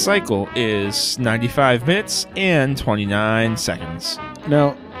 Its cycle is 95 minutes and 29 seconds.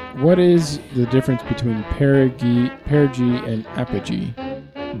 Now, what is the difference between perigee and apogee?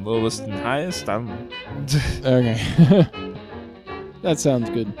 Lowest and highest? I don't know. Okay. That sounds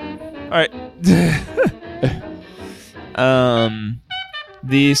good. Alright.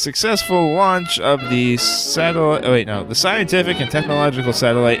 The successful launch of the satellite... the scientific and technological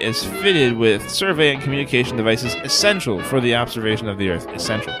satellite is fitted with survey and communication devices essential for the observation of the Earth.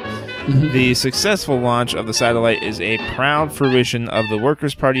 Essential. Mm-hmm. The successful launch of the satellite is a proud fruition of the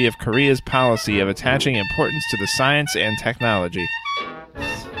Workers' Party of Korea's policy of attaching importance to the science and technology.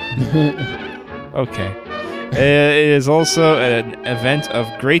 Okay. It is also an event of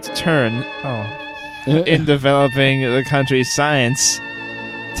great turn in developing the country's science,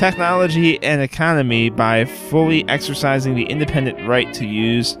 technology, and economy by fully exercising the independent right to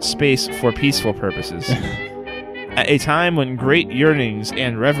use space for peaceful purposes. At a time when great yearnings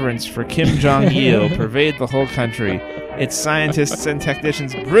and reverence for Kim Jong-il pervade the whole country, its scientists and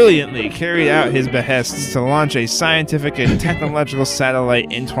technicians brilliantly carried out his behests to launch a scientific and technological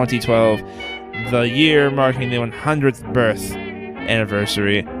satellite in 2012, the year marking the 100th birth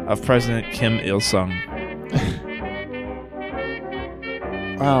anniversary of President Kim Il-sung.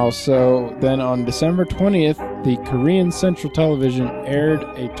 Wow, so then on December 20th, the Korean Central Television aired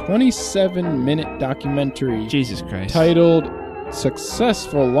a 27-minute documentary Jesus Christ. titled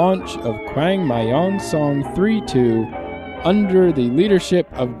Successful Launch of Kwangmyeong-song 3-2 under the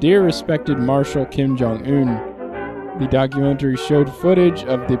leadership of dear respected Marshal Kim Jong-un. The documentary showed footage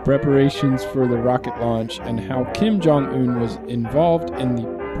of the preparations for the rocket launch and how Kim Jong-un was involved in the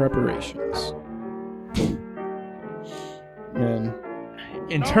preparations. Man.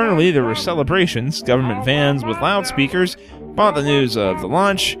 Internally, there were celebrations. Government vans with loudspeakers brought the news of the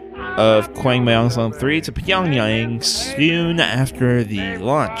launch of Kwangmyeong-song 3 to Pyongyang soon after the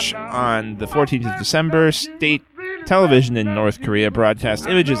launch. On the 14th of December, state television in North Korea broadcast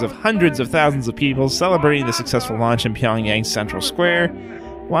images of hundreds of thousands of people celebrating the successful launch in Pyongyang's Central Square,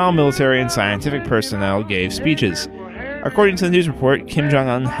 while military and scientific personnel gave speeches. According to the news report, Kim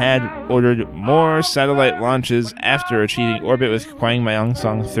Jong-un had ordered more satellite launches after achieving orbit with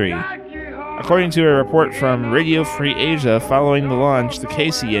Kwangmyeong-song 3. According to a report from Radio Free Asia, following the launch, the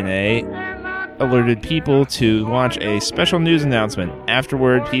KCNA alerted people to launch a special news announcement.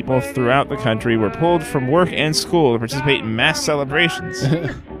 Afterward, people throughout the country were pulled from work and school to participate in mass celebrations.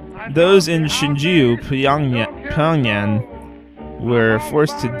 Those in Shinju, Pyongyang, were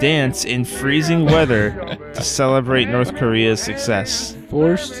forced to dance in freezing weather to celebrate North Korea's success.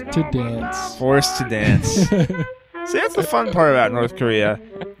 Forced to dance. Forced to dance. See, that's the fun part about North Korea.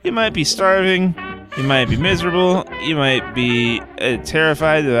 You might be starving, you might be miserable, you might be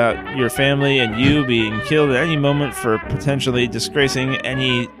terrified about your family and you being killed at any moment for potentially disgracing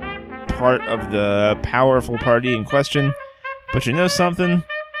any part of the powerful party in question. But you know something?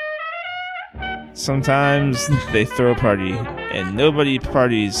 Sometimes they throw a party, and nobody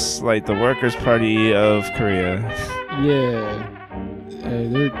parties like the Workers' Party of Korea. Yeah.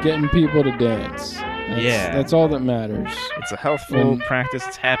 They're getting people to dance. That's all that matters. It's a healthful practice.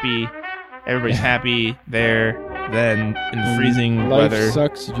 It's happy. Everybody's happy there, then, in freezing life weather. Life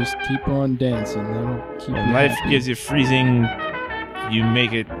sucks, you just keep on dancing. That'll keep and you life happy. Gives you freezing, you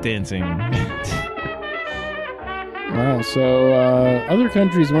make it dancing. Wow, so other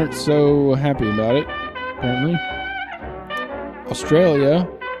countries weren't so happy about it, apparently. Australia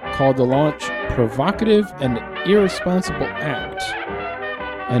called the launch provocative and irresponsible act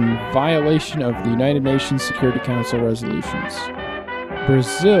and violation of the United Nations Security Council resolutions.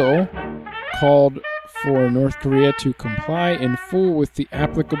 Brazil called for North Korea to comply in full with the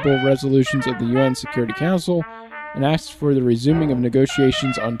applicable resolutions of the UN Security Council and asked for the resuming of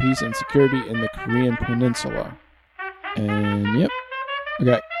negotiations on peace and security in the Korean Peninsula. And yep, we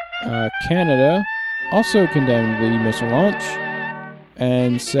got Canada also condemned the missile launch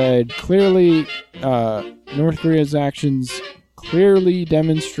and said clearly North Korea's actions clearly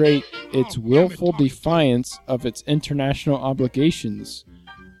demonstrate its willful defiance of its international obligations.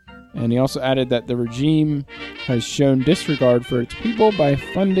 And he also added that the regime has shown disregard for its people by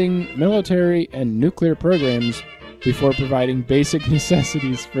funding military and nuclear programs before providing basic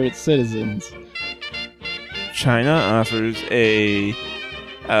necessities for its citizens. China offers a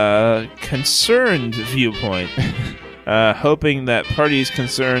concerned viewpoint, hoping that parties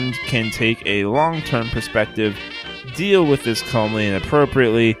concerned can take a long-term perspective, deal with this calmly and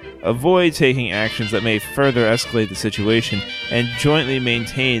appropriately, avoid taking actions that may further escalate the situation, and jointly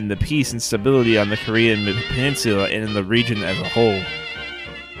maintain the peace and stability on the Korean Peninsula and in the region as a whole.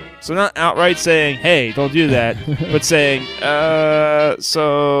 So not outright saying, hey, don't do that, but saying,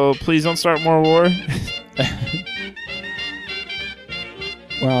 so please don't start more war?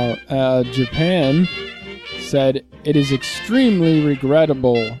 Well, Japan said it is extremely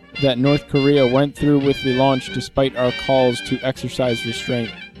regrettable that North Korea went through with the launch despite our calls to exercise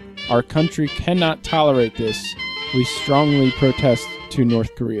restraint. Our country cannot tolerate this. We strongly protest to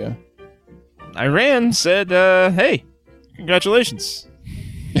North Korea. Iran said, hey, congratulations.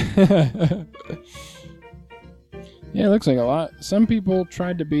 Yeah, it looks like a lot. Some people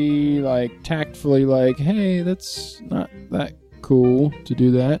tried to be like tactfully like, hey, that's not that cool to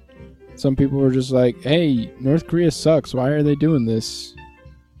do that. Some people were just like, hey, North Korea sucks. Why are they doing this?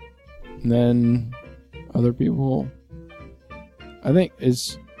 And then other people, I think,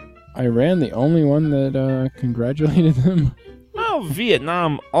 is Iran the only one that congratulated them? Well,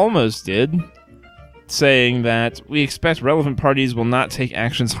 Vietnam almost did, saying that we expect relevant parties will not take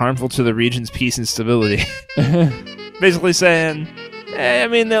actions harmful to the region's peace and stability. Basically saying, hey, I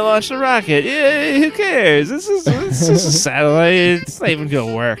mean, they launched a rocket. Yeah, who cares? This is a satellite. It's not even going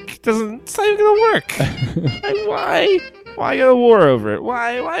to work. It's not even going to work. Like, why? Why go to war over it?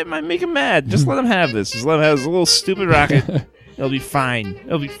 Why am I making mad? Just let them have this. Just let them have this little stupid rocket. It'll be fine.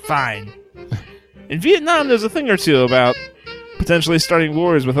 It'll be fine. In Vietnam, there's a thing or two about potentially starting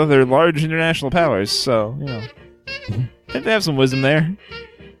wars with other large international powers, so, you know, I think they have some wisdom there.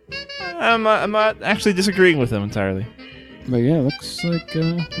 I'm not actually disagreeing with them entirely. But yeah, looks like,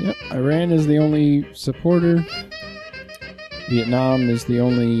 Iran is the only supporter. Vietnam is the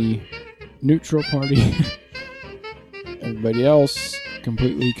only neutral party. Everybody else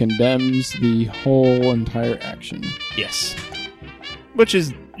completely condemns the whole entire action. Yes. Which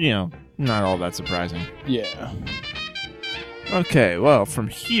is, not all that surprising. Yeah. Okay, well, from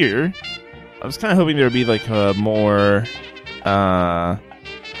here, I was kind of hoping there would be like a more, there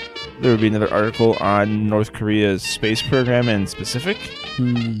would be another article on North Korea's space program in specific.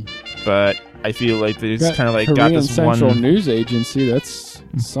 But I feel like they just kind of like got this Central one news agency. That's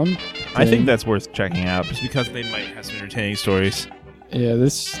some. I think that's worth checking out, just because they might have some entertaining stories. Yeah,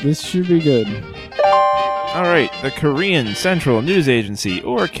 this should be good. All right, the Korean Central News Agency,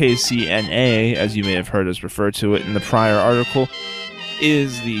 or KCNA, as you may have heard us refer to it in the prior article,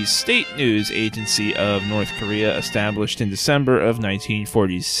 is the state news agency of North Korea established in December of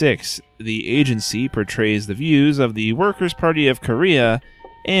 1946. The agency portrays the views of the Workers' Party of Korea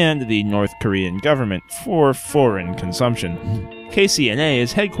and the North Korean government for foreign consumption. KCNA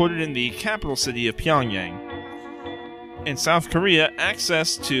is headquartered in the capital city of Pyongyang. In South Korea,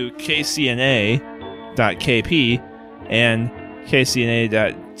 access to KCNA.kp and KCNA.co.jp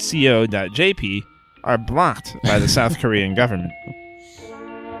are blocked by the South Korean government.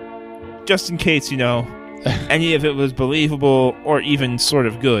 Just in case, any of it was believable or even sort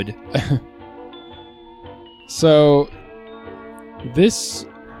of good. So, this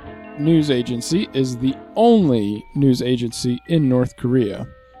news agency is the only news agency in North Korea.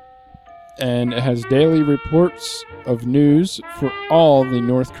 And it has daily reports of news for all the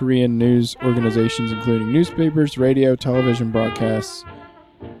North Korean news organizations, including newspapers, radio, television broadcasts.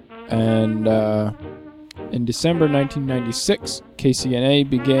 And in December 1996, KCNA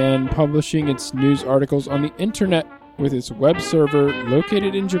began publishing its news articles on the internet with its web server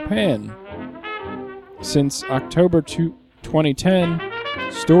located in Japan. Since October 2010,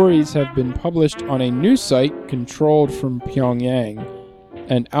 stories have been published on a news site controlled from Pyongyang,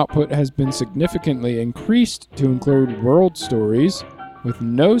 and output has been significantly increased to include world stories with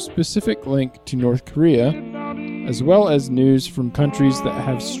no specific link to North Korea, as well as news from countries that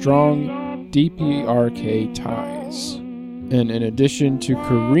have strong DPRK ties. And in addition to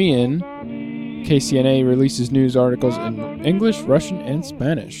Korean, KCNA releases news articles in English, Russian, and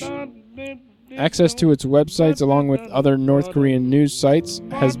Spanish. Access to its websites, along with other North Korean news sites,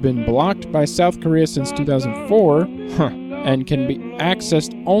 has been blocked by South Korea since 2004, and can be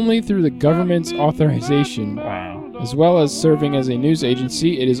accessed only through the government's authorization. Wow. As well as serving as a news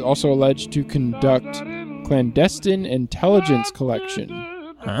agency, it is also alleged to conduct clandestine intelligence collection.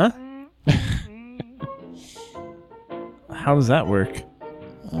 Huh? How does that work?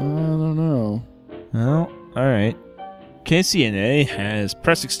 I don't know. Well, alright. KCNA has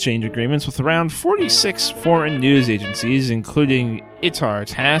press exchange agreements with around 46 foreign news agencies, including Itar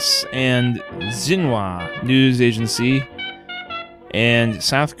TASS and Xinhua News Agency, and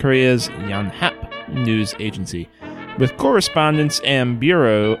South Korea's Yonhap News Agency, with correspondence and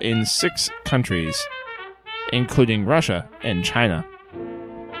bureau in 6 countries, including Russia and China.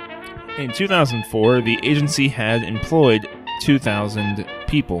 In 2004, the agency had employed 2,000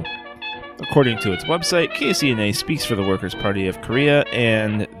 people. According to its website, KCNA speaks for the Workers' Party of Korea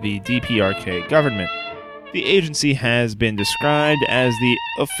and the DPRK government. The agency has been described as the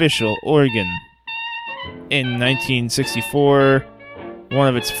official organ. In 1964, one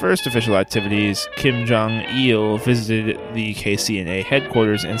of its first official activities, Kim Jong-il visited the KCNA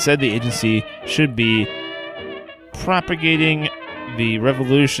headquarters and said the agency should be propagating the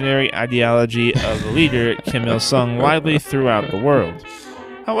revolutionary ideology of the leader Kim Il-sung widely throughout the world.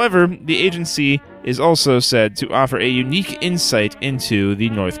 However, the agency is also said to offer a unique insight into the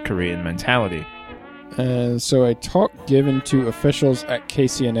North Korean mentality. So a talk given to officials at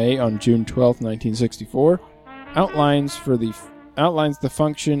KCNA on June 12, 1964, outlines the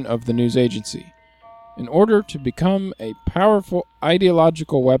function of the news agency. In order to become a powerful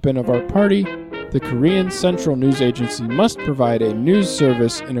ideological weapon of our party, the Korean Central News Agency must provide a news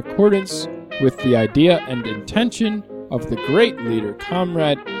service in accordance with the idea and intention of the great leader,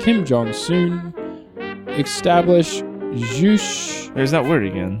 Comrade Kim Jong-un, establish Juche. There's that word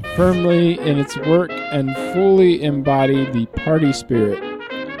again. Firmly in its work and fully embody the party spirit,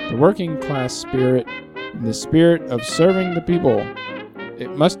 the working class spirit, and the spirit of serving the people.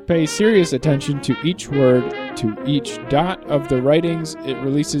 It must pay serious attention to each word, to each dot of the writings it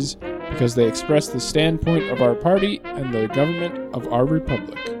releases, because they express the standpoint of our party and the government of our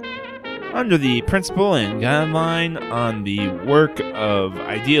republic. Under the principle and guideline on the work of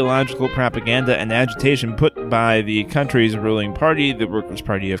ideological propaganda and agitation put by the country's ruling party, the Workers'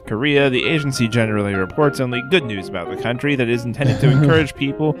 Party of Korea, the agency generally reports only good news about the country that is intended to encourage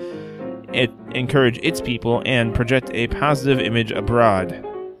its people and project a positive image abroad.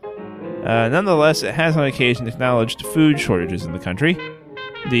 Nonetheless, it has on occasion acknowledged food shortages in the country.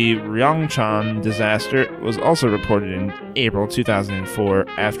 The Ryongchon disaster was also reported in April 2004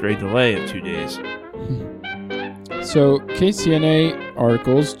 after a delay of 2 days. So, KCNA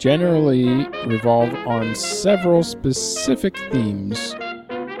articles generally revolve on several specific themes,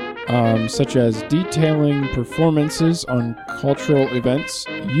 such as detailing performances on cultural events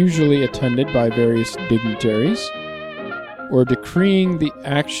usually attended by various dignitaries, or decreeing the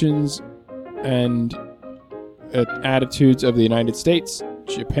actions and attitudes of the United States,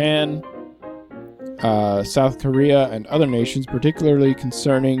 Japan, South Korea, and other nations, particularly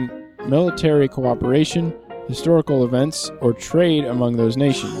concerning military cooperation, historical events, or trade among those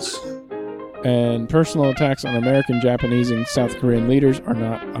nations. And personal attacks on American, Japanese, and South Korean leaders are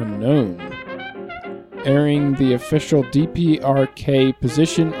not unknown. Airing the official DPRK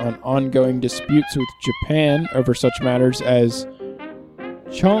position on ongoing disputes with Japan over such matters as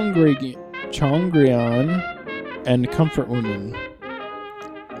Chongryaan and Comfort Women.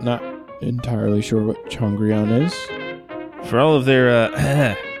 Not entirely sure what Chongryaan is. For all of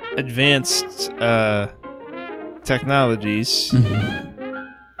their advanced technologies,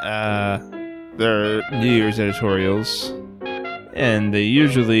 their New Year's editorials, and they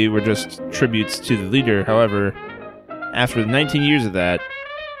usually were just tributes to the leader. However, after 19 years of that,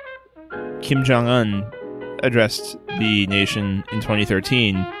 Kim Jong-un addressed the nation in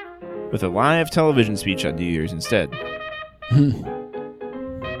 2013 with a live television speech on New Year's instead.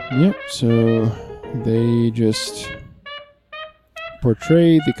 Yep, so they just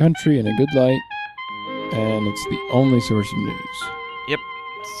portray the country in a good light, and it's the only source of news. Yep,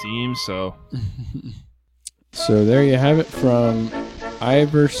 seems so. So there you have it, from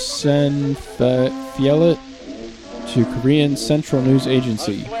Iversenfjellet to Korean Central News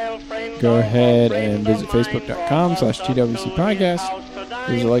Agency. Go ahead and visit facebook.com/TWC Podcast.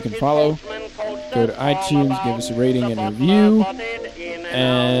 Give us a like and follow. Go to iTunes, give us a rating and review.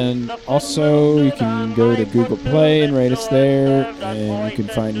 And also, you can go to Google Play and rate us there. And you can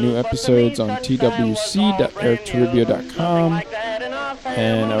find new episodes on twc.erictoribio.com.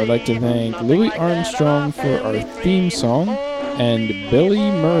 And I would like to thank Louis Armstrong for our theme song and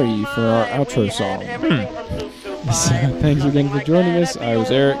Billy Murray for our outro song. So, thanks again for joining us. I was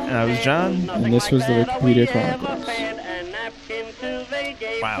Eric. And I was John. And this was the Wikipedia Chronicles.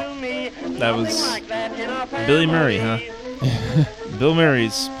 Wow. That was Billy Murray, huh? Bill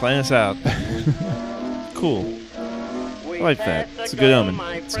Murray's playing us out. Cool. like that. It's a good omen.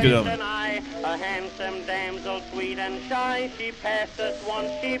 It's a good omen. A handsome damsel, sweet and shy. She passed us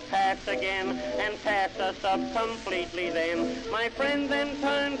once, she passed again, and passed us up completely then. My friend then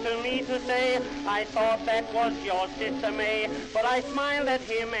turned to me to say, I thought that was your sister May. But I smiled at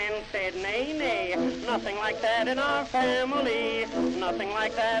him and said, nay, nay, nothing like that in our family. Nothing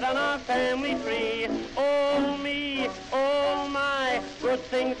like that on our family tree. Oh me, oh my, good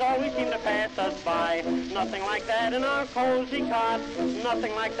things always seem to pass us by. Nothing like that in our cozy cot.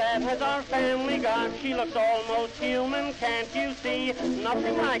 Nothing like that has our family got. She looks almost human, can't you see?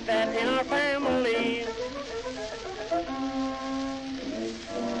 Nothing like that in our family.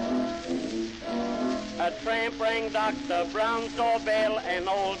 A tramp rang Dr. Brown's doorbell. An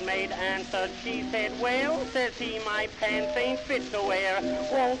old maid answered. She said, well, says he, my pants ain't fit to wear.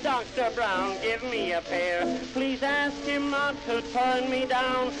 Won't Dr. Brown give me a pair? Please ask him not to turn me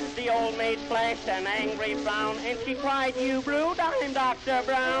down. The old maid flashed an angry frown, and she cried, you brute, I'm Dr.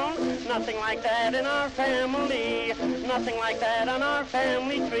 Brown. Nothing like that in our family. Nothing like that on our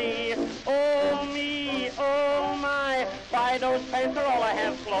family tree. Oh me, oh my, why those pants are all I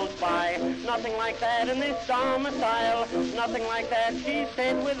have close by. Nothing like that in this domicile. Nothing like that, she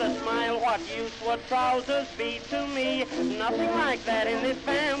said with a smile. What use would trousers be to me? Nothing like that in this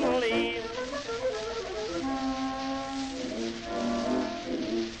family.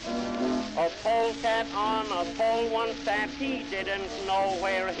 A polecat on a pole once sat. He didn't know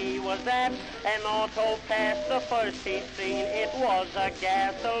where he was at. An auto passed the first he'd seen. It was a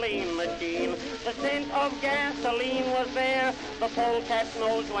gasoline machine. The scent of gasoline was there. The polecat's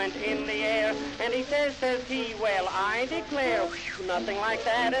nose went in the air. And he says he, well, I declare, whew, nothing like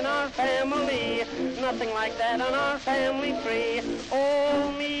that in our family. Nothing like that on our family tree.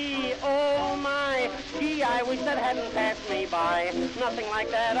 Oh me, oh my, gee, I wish that hadn't passed me by. Nothing like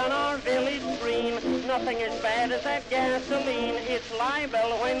that on our village green. Nothing as bad as that gasoline. It's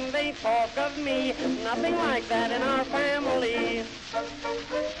libel when they talk of me. Nothing like that in our family.